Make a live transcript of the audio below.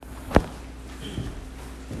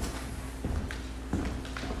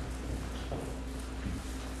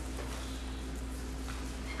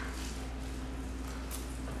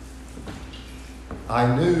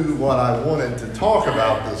I knew what I wanted to talk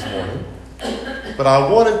about this morning, but I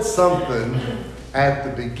wanted something at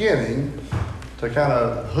the beginning to kind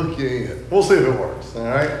of hook you in. We'll see if it works, all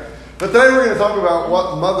right? But today we're going to talk about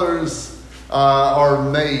what mothers are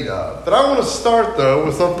made of. But I want to start, though,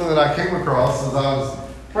 with something that I came across as I was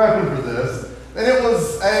prepping for this. And it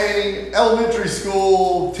was an elementary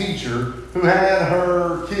school teacher who had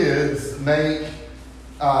her kids make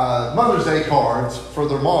Mother's Day cards for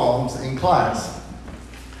their moms in class.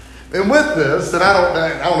 And with this, and I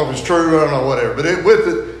don't know if it's true, I don't know, whatever, but with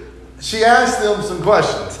it, she asked them some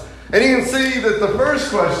questions. And you can see that the first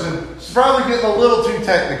question, she's probably getting a little too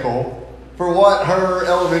technical for what her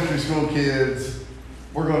elementary school kids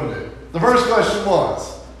were going to do. The first question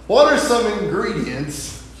was, what are some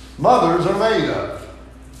ingredients mothers are made of?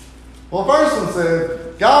 Well, the first one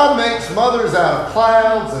said, God makes mothers out of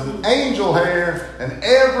clouds and angel hair and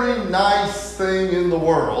every nice thing in the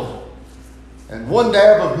world. And one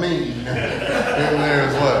dab of mean in there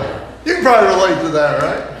as well. You can probably relate to that,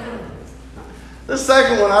 right? The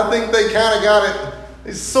second one, I think they kind of got it,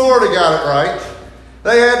 they sort of got it right.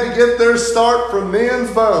 They had to get their start from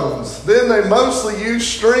men's bones. Then they mostly used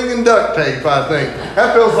string and duct tape, I think.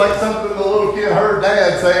 That feels like something the little kid heard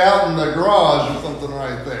Dad say out in the garage or something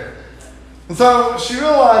right there. And so she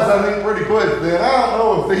realized, I think, pretty quick then, I don't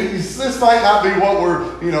know if this might not be what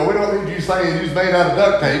we don't need you saying he's made out of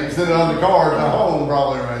duct tape and send it on the card at home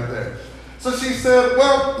probably right there. So she said,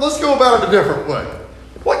 well, let's go about it a different way.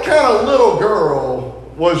 What kind of little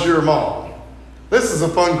girl was your mom? This is a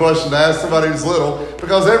fun question to ask somebody who's little,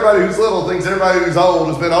 because everybody who's little thinks everybody who's old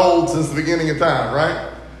has been old since the beginning of time, right?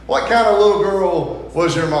 What kind of little girl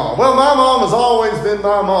was your mom? Well, my mom has always been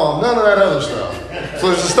my mom. None of that other stuff.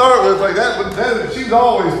 So to start with, like that, she's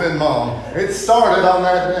always been mom. It started on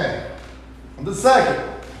that day. The second,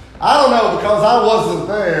 I don't know because I wasn't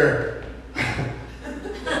there,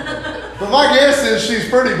 but my guess is she's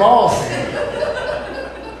pretty bossy.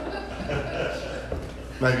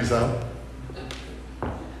 Maybe so.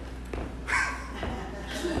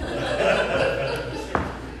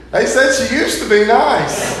 They said she used to be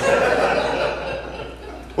nice.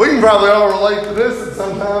 We can probably all relate to this at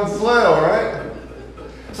sometimes as well, right?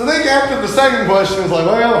 So I think after the second question, it's like,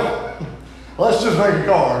 well, let's just make a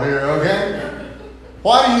card here, okay?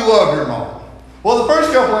 Why do you love your mom? Well, the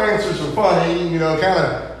first couple of answers are funny,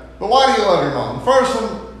 but why do you love your mom? The first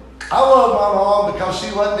one, I love my mom because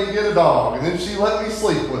she let me get a dog, and then she let me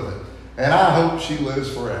sleep with it. And I hope she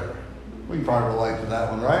lives forever. We can probably relate to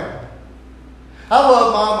that one, right? I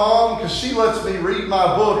love my mom because she lets me read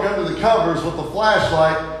my book under the covers with a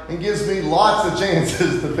flashlight and gives me lots of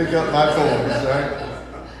chances to pick up my toys, right?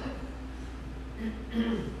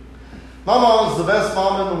 My mom is the best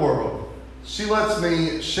mom in the world. She lets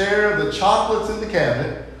me share the chocolates in the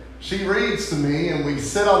cabinet. She reads to me and we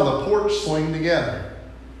sit on the porch swing together.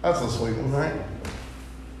 That's a sweet one, right?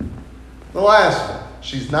 The last one.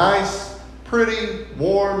 She's nice, pretty,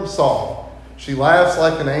 warm, soft. She laughs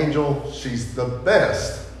like an angel. She's the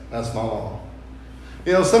best. That's my mom.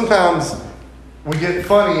 Sometimes we get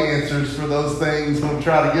funny answers for those things when we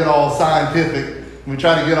try to get all scientific. We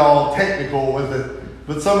try to get all technical with it.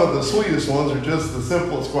 But some of the sweetest ones are just the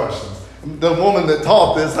simplest questions. The woman that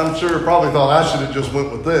taught this, I'm sure, probably thought I should have just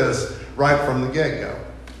went with this right from the get-go.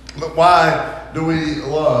 But why do we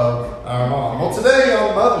love our mom? Well, today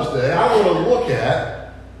on Mother's Day, I want to look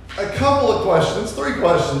at a couple of questions, 3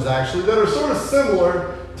 questions actually, that are sort of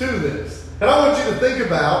similar to this. And I want you to think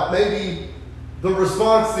about maybe the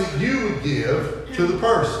response that you would give to the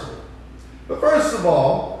person. But first of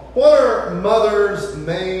all, what are mothers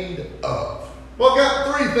made of? Well, I've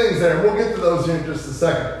got 3 things there, and we'll get to those in just a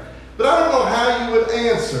second. But I don't know how you would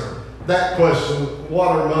answer that question, what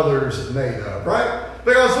are mothers made of, right?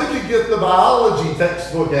 Because we could get the biology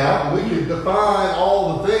textbook out, and we could define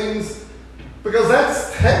all the things, because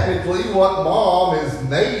that's technically what mom is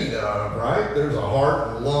made of, right? There's a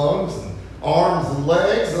heart and lungs and arms and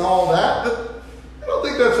legs and all that. But I don't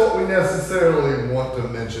think that's what we necessarily want to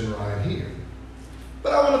mention right here.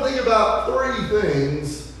 But I want to think about 3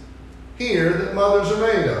 things here that mothers are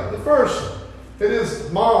made of. The first one, it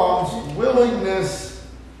is mom's willingness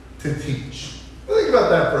to teach. Think about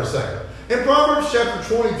that for a second. In Proverbs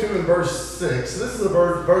chapter 22 and verse 6, this is a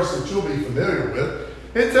verse that you'll be familiar with.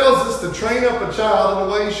 It tells us to train up a child in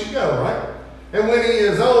the way he should go, right? And when he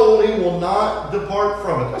is old, he will not depart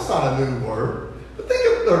from it. That's not a new word,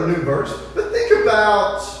 or new verse. But think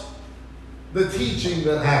about the teaching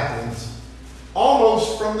that happens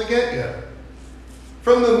almost from the get-go.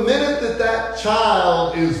 From the minute that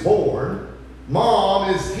child is born, mom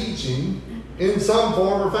is teaching in some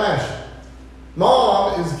form or fashion.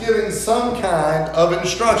 Mom is giving some kind of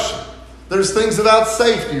instruction. There's things about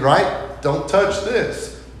safety, right? Don't touch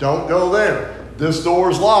this. Don't go there. This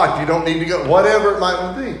door's locked. You don't need to go. Whatever it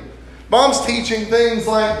might be. Mom's teaching things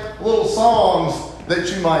like little songs that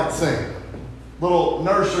you might sing. Little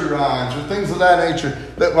nursery rhymes or things of that nature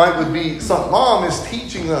that would be something. Mom is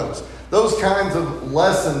teaching those. Those kinds of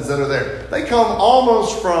lessons that are there. They come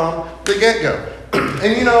almost from the get-go.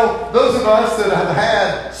 And you know, those of us that have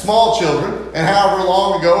had small children, and however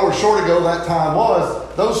long ago or short ago that time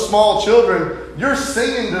was, those small children, you're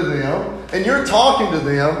singing to them and you're talking to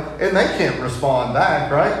them and they can't respond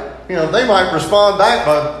back, right? You know, they might respond back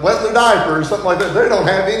by wetting their diaper or something like that. They don't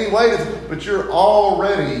have any way to, but you're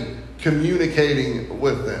already communicating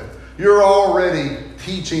with them. You're already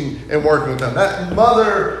teaching and working with them. That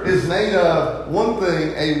mother is made of one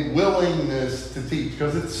thing, a willingness to teach,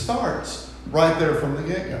 because it starts right there from the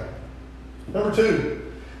get-go. Number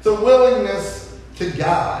two, it's a willingness to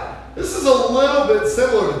guide. This is a little bit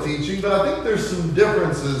similar to teaching, but I think there's some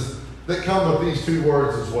differences that come with these two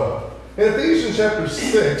words as well. In Ephesians chapter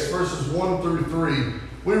 6, verses 1 through 3,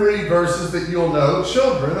 we read verses that you'll know.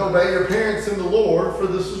 Children, obey your parents in the Lord, for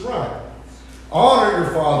this is right. Honor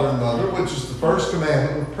your father and mother, which is the first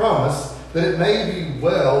commandment with promise, that it may be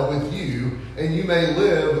well with you, and you may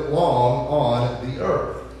live long on the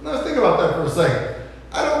earth. Now think about that for a second.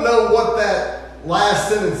 I don't know what that last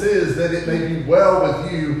sentence is, that it may be well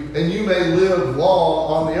with you, and you may live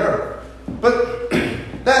long on the earth. But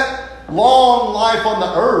that long life on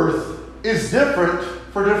the earth is different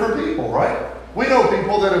for different people, right? We know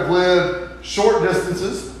people that have lived short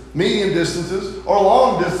distances, medium distances, or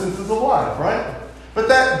long distances of life, right? But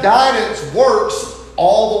that guidance works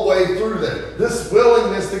all the way through there. This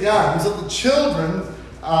willingness to guide. And so the children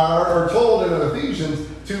are told in Ephesians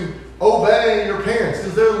to obey your parents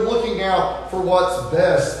because they're looking out for what's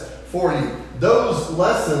best for you. Those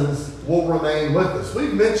lessons will remain with us.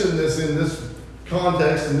 We've mentioned this in this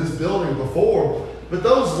context, in this building before, but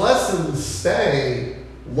those lessons stay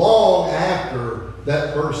long after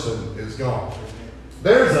that person is gone.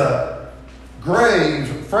 There's a grave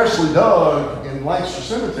freshly dug in Lancaster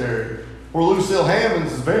Cemetery where Lucille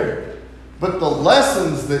Hammonds is buried. But the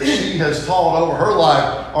lessons that she has taught over her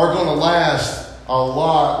life are going to last a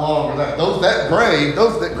lot longer. That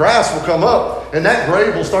grass will come up and that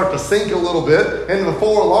grave will start to sink a little bit. And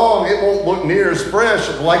before long, it won't look near as fresh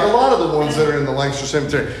like a lot of the ones that are in the Lancaster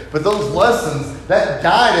Cemetery. But those lessons, that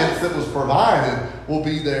guidance that was provided will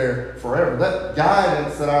be there forever. That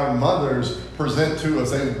guidance that our mothers present to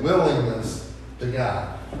us, a willingness to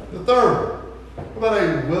guide. The third, what about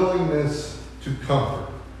a willingness to comfort?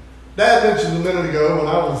 Dad mentioned a minute ago when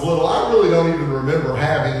I was little, I really don't even remember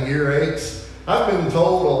having earaches. I've been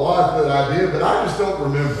told a lot that I did, but I just don't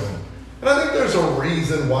remember them. And I think there's a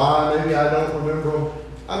reason why maybe I don't remember them.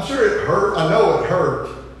 I'm sure it hurt. I know it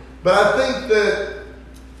hurt. But I think that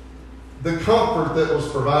the comfort that was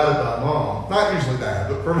provided by Mom, not usually Dad,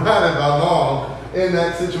 but provided by Mom in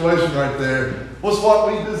that situation right there was what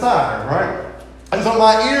we desired, right? And so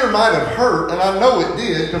my ear might have hurt, and I know it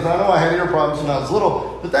did because I know I had ear problems when I was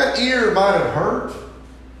little, but that ear might have hurt.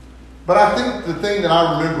 But I think the thing that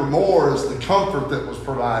I remember more is the comfort that was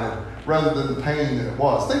provided rather than the pain that it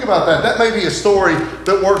was. Think about that. That may be a story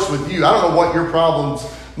that works with you. I don't know what your problems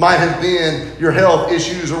might have been, your health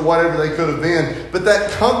issues or whatever they could have been. But that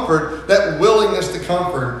comfort, that willingness to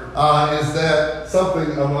comfort is that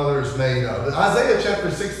something a mother is made of. Isaiah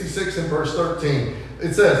chapter 66 and verse 13,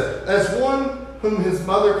 it says, as one whom his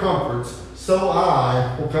mother comforts, so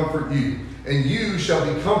I will comfort you, and you shall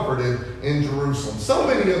be comforted in Jerusalem. So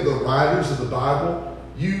many of the writers of the Bible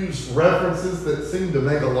use references that seem to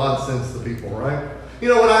make a lot of sense to people, right? You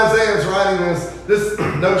know, when Isaiah is writing this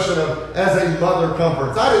notion of as a mother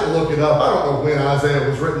comforts, I didn't look it up. I don't know when Isaiah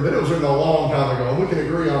was written, but it was written a long time ago, and we can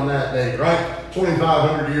agree on that date, right?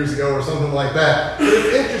 2,500 years ago or something like that. But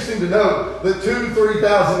it's interesting to note that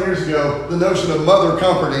 3,000 years ago, the notion of mother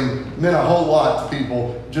comforting meant a whole lot to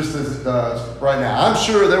people, just as it does right now. I'm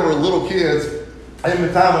sure there were little kids in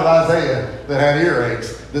the time of Isaiah that had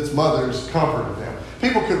earaches that's mothers comforted them.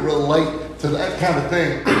 People could relate to that kind of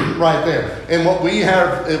thing right there. And what we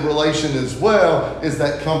have in relation as well is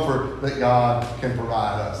that comfort that God can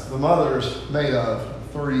provide us. The mother's made of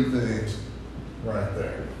three things right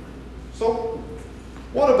there. So,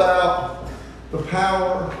 what about the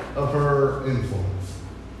power of her influence?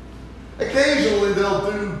 Occasionally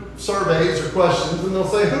they'll do surveys or questions and they'll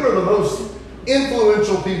say, who are the most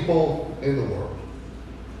influential people in the world?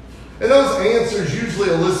 And those answers usually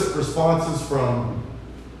elicit responses from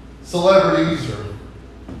celebrities or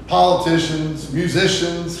politicians,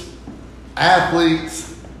 musicians,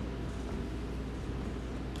 athletes.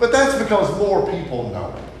 But that's because more people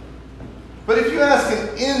know. But if you ask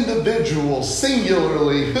an individual,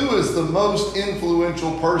 singularly, who is the most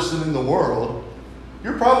influential person in the world,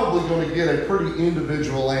 you're probably going to get a pretty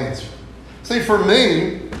individual answer. See, for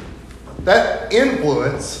me, that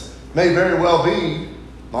influence may very well be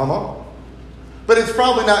my mom. But it's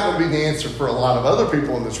probably not going to be the answer for a lot of other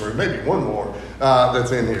people in this room. Maybe one more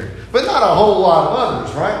that's in here. But not a whole lot of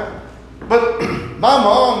others, right? But my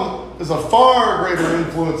mom is a far greater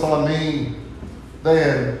influence on me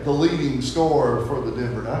than the leading scorer for the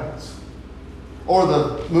Denver Nuggets. Or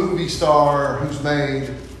the movie star who's made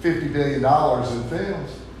 $50 billion in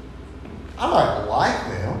films. I might like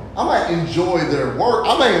them. I might enjoy their work.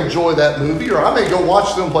 I may enjoy that movie, or I may go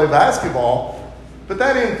watch them play basketball. But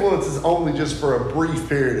that influence is only just for a brief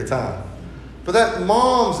period of time. But that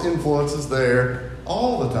mom's influence is there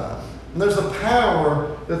all the time. And there's a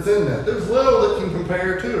power that's in that. There's little that can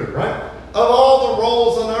compare to it, right? Of all the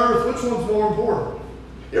roles on earth, which one's more important?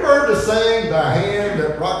 You ever heard the saying, the hand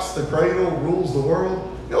that rocks the cradle rules the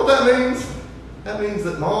world? You know what that means? That means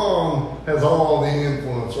that mom has all the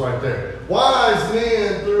influence right there. Wise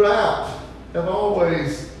men throughout have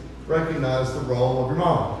always recognized the role of your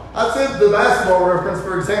mom. I said the basketball reference,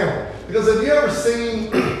 for example, because have you ever seen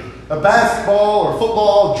a basketball or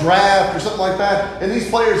football draft or something like that, and these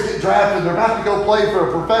players get drafted, they're about to go play for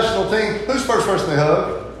a professional team? Who's the first person they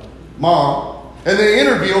hug? Mom. And they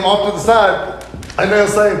interview them off to the side, and they'll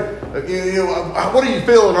say, what are you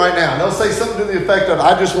feeling right now? And they'll say something to the effect of,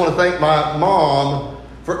 I just want to thank my mom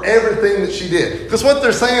for everything that she did. Because what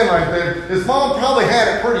they're saying right there is mom probably had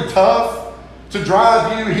it pretty tough to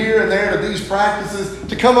drive you here and there to these practices,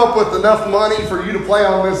 to come up with enough money for you to play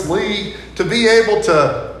on this league, to be able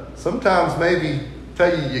to sometimes maybe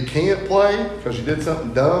tell you can't play because you did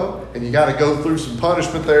something dumb and you got to go through some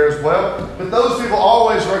punishment there as well. But those people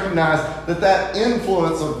always recognize that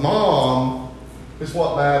influence of mom is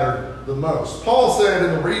what mattered the most. Paul said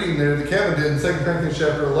in the reading there that Kevin did in 2 Corinthians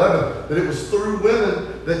chapter 11 that it was through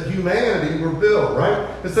women that humanity were built, right?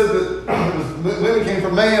 It said that women came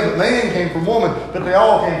from man, but man came from woman, but they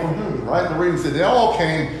all came from who, right? The reading said they all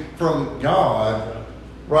came from God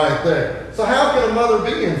right there. So how can a mother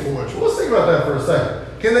be influential? Let's think about that for a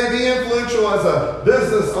second. Can they be influential as a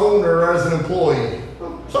business owner or as an employee?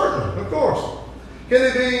 Well, certainly, of course. Can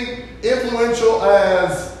they be influential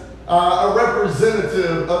as a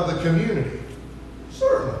representative of the community?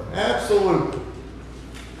 Certainly, absolutely.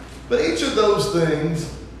 But each of those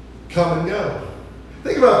things come and go.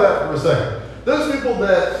 Think about that for a second. Those people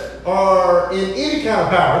that are in any kind of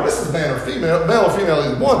power, this is male or female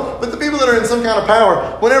either one, but the people that are in some kind of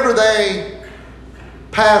power, whenever they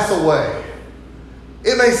pass away,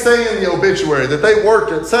 it may say in the obituary that they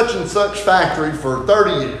worked at such and such factory for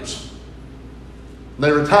 30 years.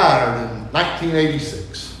 They retired in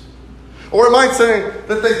 1986. Or it might say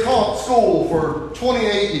that they taught school for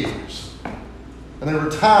 28 years and they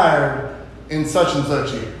retired in such and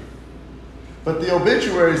such year. But the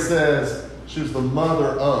obituary says she was the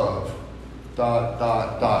mother of ...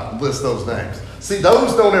 List those names. See,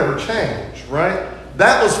 those don't ever change, right?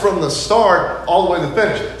 That was from the start all the way to the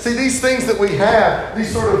finish. See, these things that we have,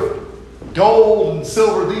 these sort of gold and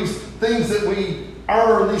silver, these things that we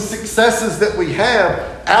earn, these successes that we have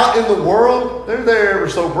out in the world, they're there ever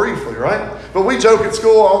so briefly, right? But we joke at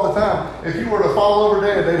school all the time. If you were to fall over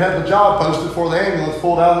dead, they'd have the job posted before the ambulance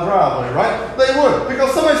pulled out of the driveway, right? They would,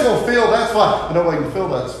 because somebody's going to fill that spot. But nobody can fill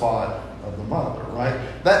that spot of the mother, right?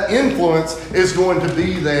 That influence is going to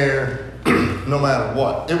be there no matter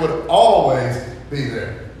what. It would always be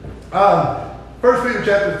there. 1 Peter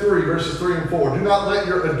chapter 3, verses 3 and 4. Do not let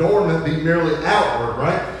your adornment be merely outward,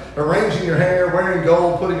 right? Arranging your hair, wearing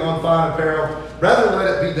gold, putting on fine apparel. Rather,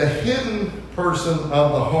 let it be the hidden person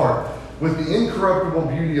of the heart, with the incorruptible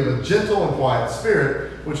beauty of a gentle and quiet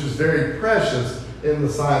spirit, which is very precious in the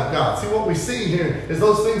sight of God. See, what we see here is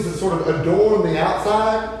those things that sort of adorn the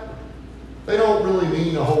outside, they don't really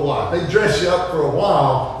mean a whole lot. They dress you up for a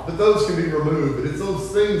while, but those can be removed. But it's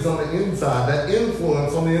those things on the inside, that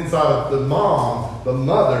influence on the inside of the mom, the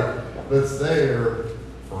mother, that's there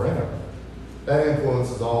forever. That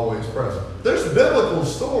influence is always present. There's biblical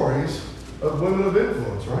stories of women of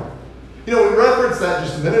influence, right? You know, we referenced that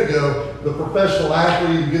just a minute ago, the professional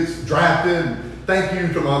athlete who gets drafted. Thank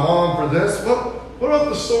you to my mom for this. What about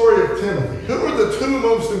the story of Timothy? Who are the two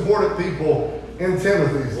most important people in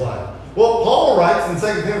Timothy's life? Well, Paul writes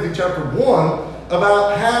in 2 Timothy chapter 1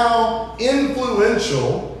 about how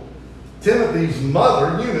influential Timothy's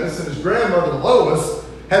mother, Eunice, and his grandmother, Lois,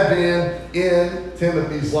 have been in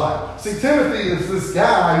Timothy's life. See, Timothy is this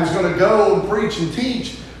guy who's going to go and preach and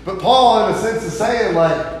teach, but Paul, in a sense, is saying,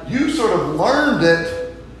 like, you sort of learned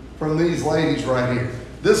it from these ladies right here.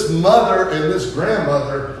 This mother and this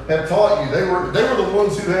grandmother have taught you. They were the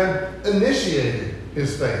ones who had initiated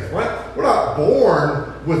his faith, right? We're not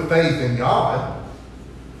born with faith in God.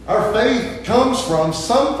 Our faith comes from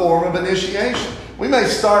some form of initiation. We may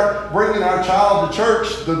start bringing our child to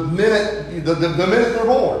church the minute they're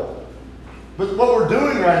born. But what we're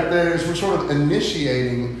doing right there is we're sort of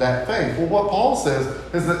initiating that faith. Well, what Paul says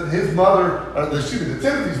is that his mother,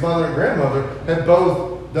 Timothy's mother and grandmother had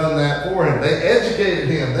both done that for him. They educated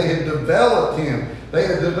him. They had developed him. They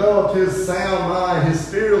had developed his sound mind, his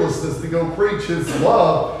fearlessness to go preach his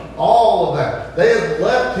love, all of that. They had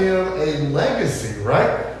left him a legacy, right,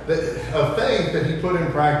 of faith that he put in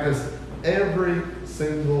practice every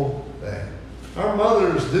single day. Our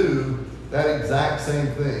mothers do that exact same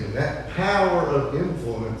thing. That power of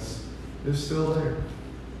influence is still there.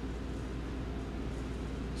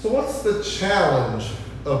 So what's the challenge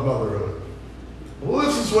of motherhood? Well,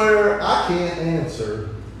 this is where I can't answer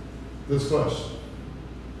this question.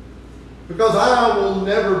 Because I will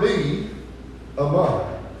never be a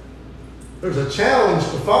mother. There's a challenge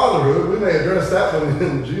to fatherhood. We may address that one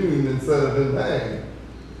in June instead of in May.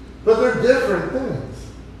 But they're different things.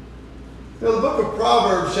 You know, the book of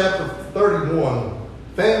Proverbs, chapter 31,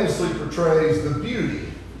 famously portrays the beauty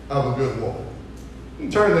of a good woman. You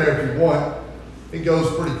can turn there if you want. It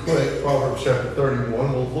goes pretty quick, Proverbs chapter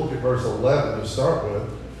 31. We'll look at verse 11 to start with.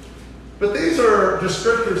 But these are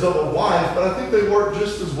descriptors of a wife, but I think they work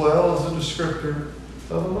just as well as a descriptor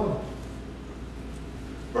of a mother.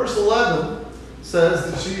 Verse 11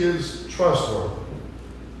 says that she is trustworthy.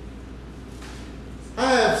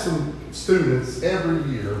 I have some students every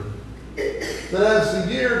year that as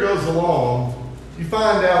the year goes along, you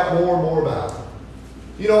find out more and more about them.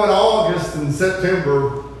 You know, in August and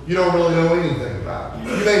September, you don't really know anything about them.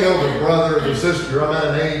 You may know their brother or their sister. I'm at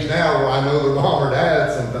an age now where I know their mom or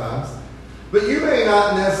dad sometimes. But you may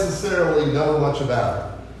not necessarily know much about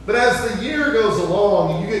them. But as the year goes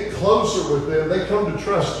along and you get closer with them, they come to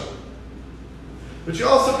trust you. But you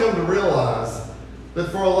also come to realize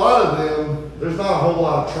that for a lot of them, there's not a whole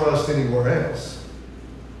lot of trust anywhere else.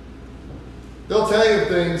 They'll tell you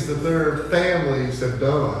things that their families have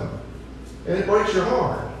done, and it breaks your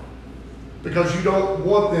heart because you don't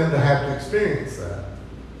want them to have to experience that.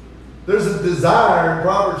 There's a desire in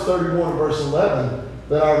Proverbs 31, verse 11,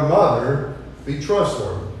 that our mother be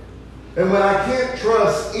trustworthy. And when I can't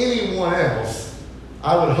trust anyone else,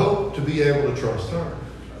 I would hope to be able to trust her.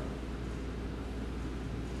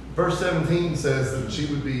 Verse 17 says that she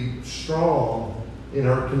would be strong in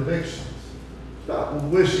her convictions, not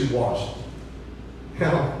wishy-washy.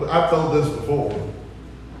 Now, I've told this before.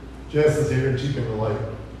 Jess is here and she can relate.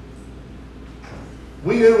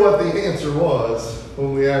 We knew what the answer was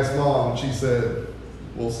when we asked Mom and she said,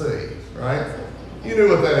 "We'll see," right? You knew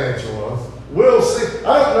what that answer was. We'll see.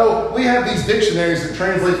 I don't know. We have these dictionaries that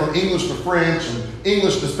translate from English to French and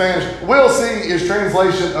English to Spanish. We'll see is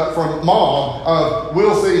translation from Mom of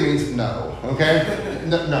we'll see means no. Okay?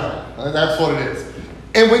 No. That's what it is.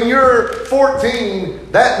 And when you're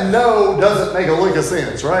 14, that no doesn't make a lick of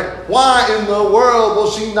sense, right? Why in the world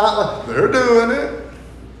will she not? They're doing it.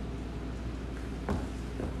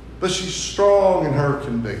 But she's strong in her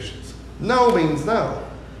convictions. No means no.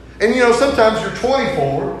 And you know, sometimes you're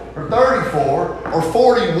 24 or 34 or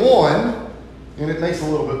 41, and it makes a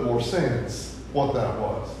little bit more sense what that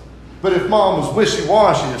was. But if Mom was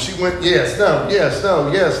wishy-washy, if she went yes, no, yes,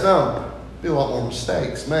 no, yes, no, there'd be a lot more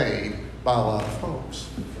mistakes made by a lot of folks.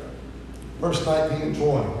 Verse 19 and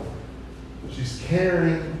 20. She's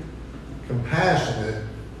caring, compassionate,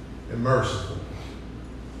 and merciful.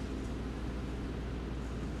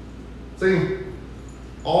 See,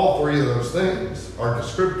 all three of those things are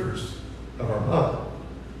descriptors of our mother.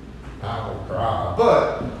 I will cry.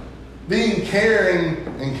 But being caring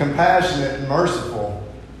and compassionate and merciful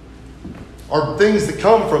are things that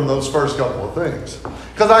come from those first couple of things.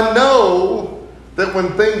 Because I know that when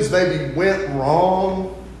things maybe went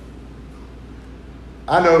wrong,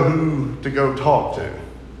 I know who to go talk to.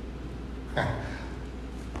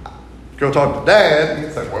 Go talk to Dad, and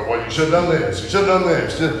he'd say, well, you should have done this, you should have done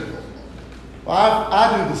this. Well,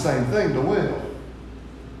 I do the same thing to Will.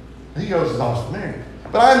 He goes and talks to Mary.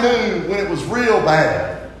 But I knew when it was real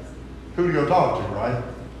bad who to go talk to, right?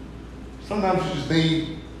 Sometimes you just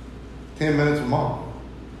need 10 minutes with Mom.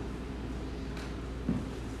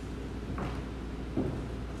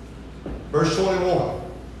 Verse 21.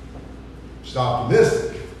 She's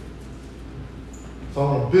optimistic. So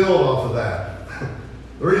I'm going to build off of that.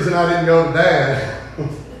 The reason I didn't go to Dad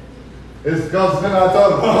It's because then I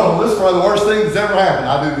thought, oh, this is probably the worst thing that's ever happened.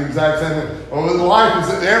 I do the exact same thing. Well, life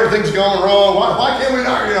is, everything's going wrong. Why can't we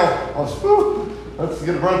not, let's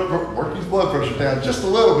get work his blood pressure down just a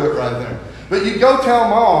little bit right there. But you go tell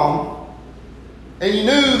mom, and you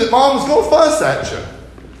knew that mom was going to fuss at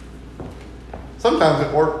you. Sometimes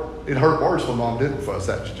it hurt worse when mom didn't fuss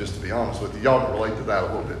at you, just to be honest with you. Y'all can relate to that a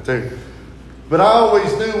little bit too. But I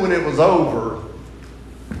always knew when it was over,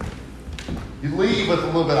 you leave with a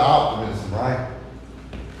little bit of optimism, right?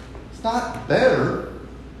 It's not better.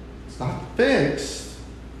 It's not fixed.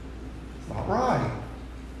 It's not right.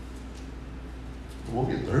 But we'll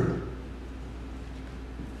get through it.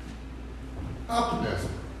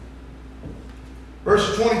 Optimism.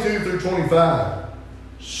 Verses 22 through 25.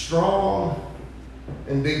 Strong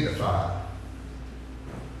and dignified.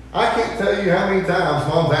 I can't tell you how many times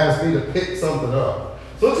mom's asked me to pick something up.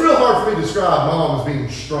 So it's real hard for me to describe mom as being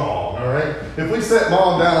strong, all right? If we set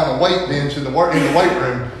mom down on a weight bench in the weight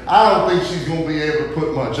room, I don't think she's going to be able to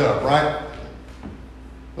put much up, right?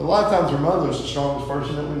 But a lot of times her mother's the strongest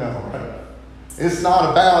person that we know, right? It's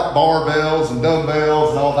not about barbells and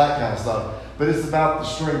dumbbells and all that kind of stuff, but it's about the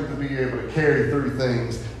strength to be able to carry through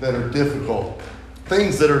things that are difficult,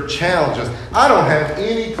 things that are challenges. I don't have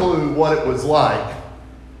any clue what it was like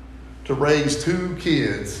to raise two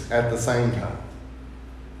kids at the same time.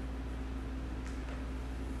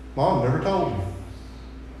 Mom never told me.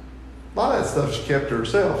 A lot of that stuff she kept to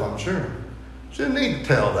herself, I'm sure. She didn't need to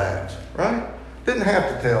tell that, right? Didn't have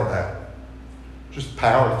to tell that. Just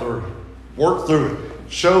power through it. Work through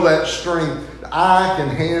it. Show that strength. I can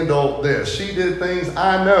handle this. She did things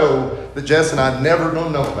I know that Jess and I never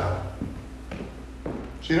going to know about.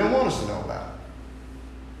 She didn't want us to know about it.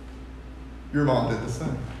 Your mom did the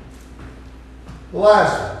same. The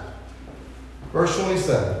last one. Verse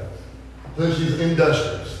 27. So she's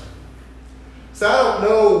industrious. So I don't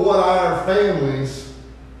know what our family's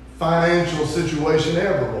financial situation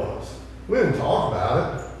ever was. We didn't talk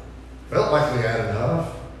about it. Felt like we had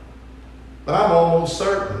enough. But I'm almost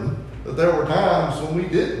certain that there were times when we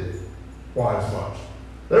didn't quite as much.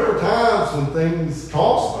 There were times when things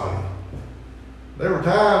cost money. There were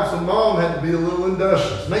times when mom had to be a little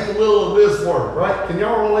industrious. Make a little of this work, right? Can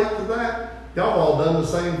y'all relate to that? Y'all all done the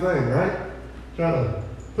same thing, right? Trying to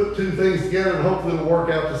put two things together and hopefully it'll work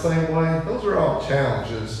out the same way. Those are all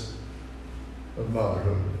challenges of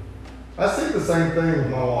motherhood. I see the same thing with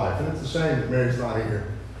my wife, and it's a shame that Mary's not here.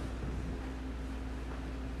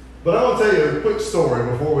 But I want to tell you a quick story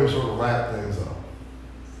before we sort of wrap things up.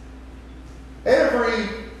 Every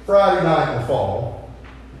Friday night in the fall,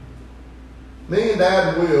 me and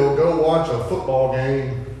Dad will go watch a football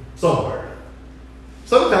game somewhere.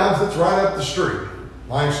 Sometimes it's right up the street,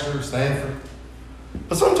 Lancaster, Stanford.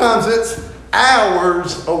 But sometimes it's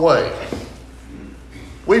hours away.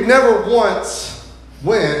 We've never once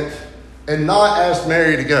went and not asked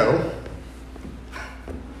Mary to go.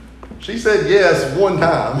 She said yes one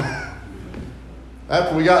time.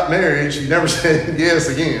 After we got married, she never said yes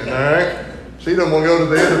again, all right? She didn't want to go to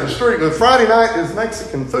the end of the street. But Friday night is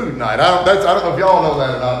Mexican food night. I don't know if y'all know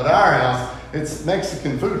that or not, but at our house, it's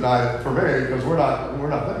Mexican food night for Mary because we're not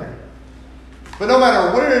there. But no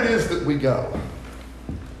matter where it is that we go,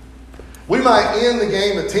 we might end the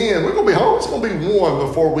game at 10. We're going to be home. It's going to be 1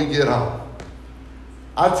 before we get home.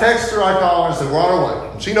 I text her, I call her, and say, we're on our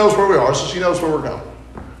way. And she knows where we are, so she knows where we're going.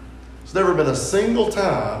 There's never been a single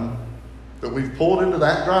time that we've pulled into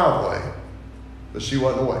that driveway that she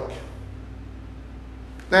wasn't awake.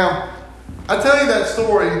 Now, I tell you that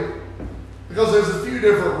story because there's a few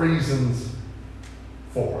different reasons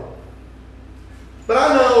for it. But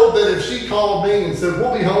I know that if she called me and said,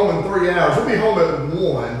 we'll be home in 3 hours, we'll be home at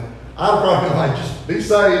 1, I'd probably be like, just be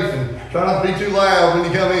safe and try not to be too loud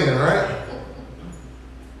when you come in, right?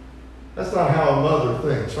 That's not how a mother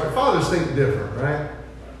thinks, right? Fathers think different, right?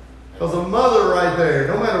 Because a mother right there,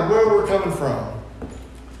 no matter where we're coming from,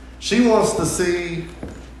 she wants to see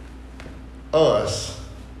us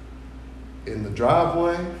in the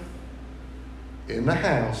driveway, in the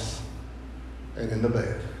house, and in the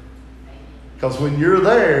bed. Because when you're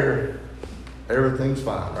there, everything's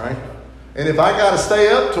fine, right? And if I got to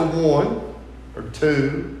stay up to 1 or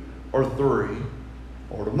 2 or 3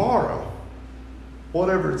 or tomorrow,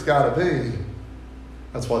 whatever it's got to be,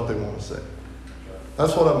 that's what they want to see.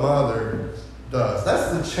 That's what a mother does.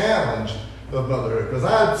 That's the challenge of motherhood. Because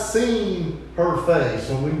I've seen her face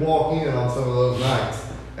when we walk in on some of those nights.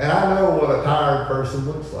 And I know what a tired person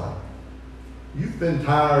looks like. You've been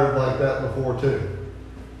tired like that before too.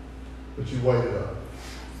 But you waited up.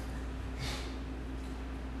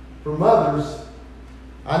 For mothers,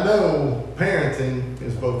 I know parenting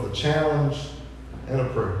is both a challenge and a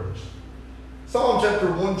privilege. Psalm chapter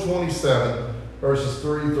 127, verses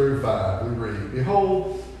 3 through 5, we read,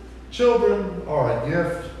 Behold, children are a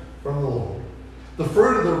gift from the Lord. The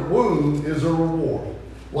fruit of the womb is a reward.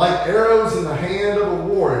 Like arrows in the hand of a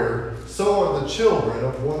warrior, so are the children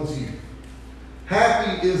of one's youth.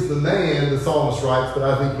 Happy is the man, the psalmist writes, but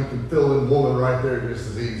I think we can fill in woman right there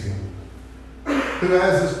just as easy, who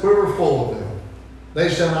has his quiver full of them. They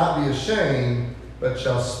shall not be ashamed, but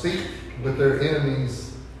shall speak with their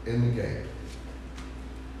enemies in the gate.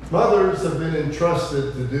 Mothers have been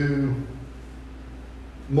entrusted to do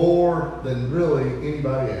more than really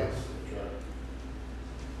anybody else.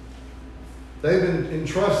 They've been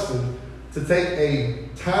entrusted to take a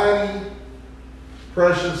tiny,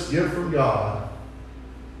 precious gift from God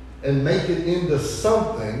and make it into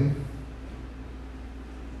something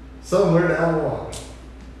somewhere down the line.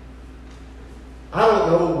 I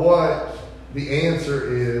don't know what the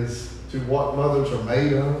answer is to what mothers are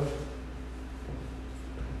made of.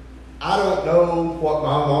 I don't know what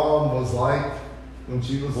my mom was like when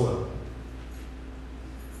she was little.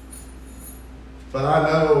 But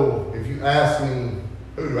I know if you ask me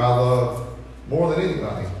who do I love more than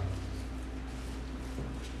anybody,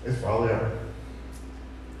 it's probably her.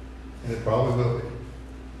 And it probably will be.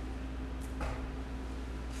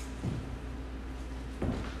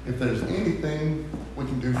 If there's anything we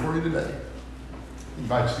can do for you today, I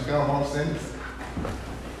invite you to come on, stand.